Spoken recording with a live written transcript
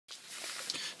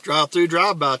Drive-through,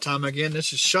 drive-by time again.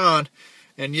 This is Sean,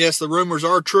 and yes, the rumors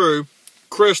are true.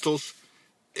 Krystal's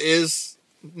is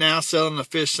now selling a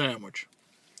fish sandwich.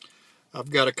 I've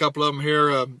got a couple of them here.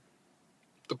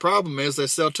 The problem is they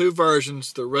sell two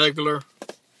versions, the regular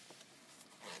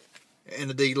and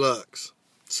the deluxe.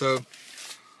 So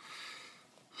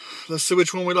let's see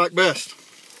which one we like best.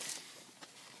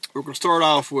 We're going to start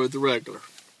off with the regular.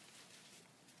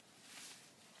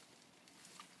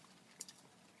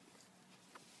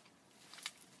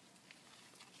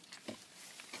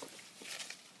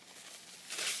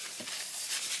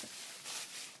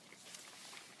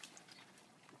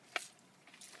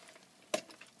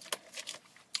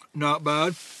 Not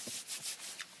bad.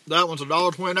 That one's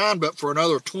 $1.29, but for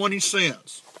another 20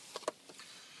 cents,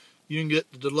 you can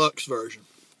get the deluxe version.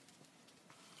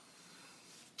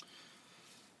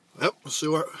 Well, let's see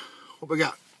what we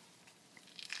got.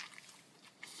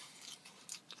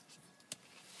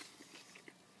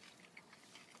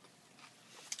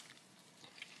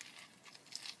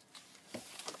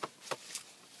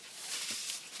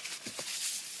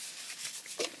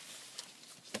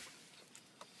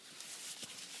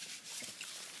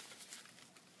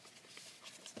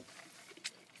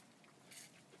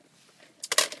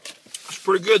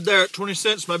 Pretty good there at 20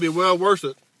 cents, maybe well worth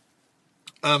it.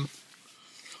 The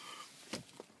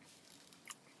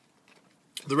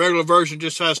regular version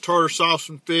just has tartar sauce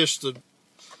and fish. The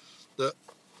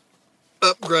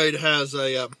upgrade has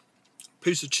a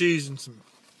piece of cheese and some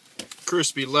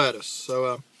crispy lettuce.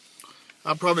 So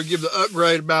I'll probably give the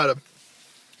upgrade about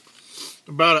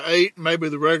an 8, maybe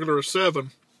the regular a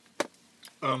 7.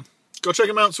 Go check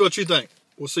them out and see what you think.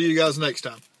 We'll see you guys next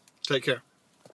time. Take care.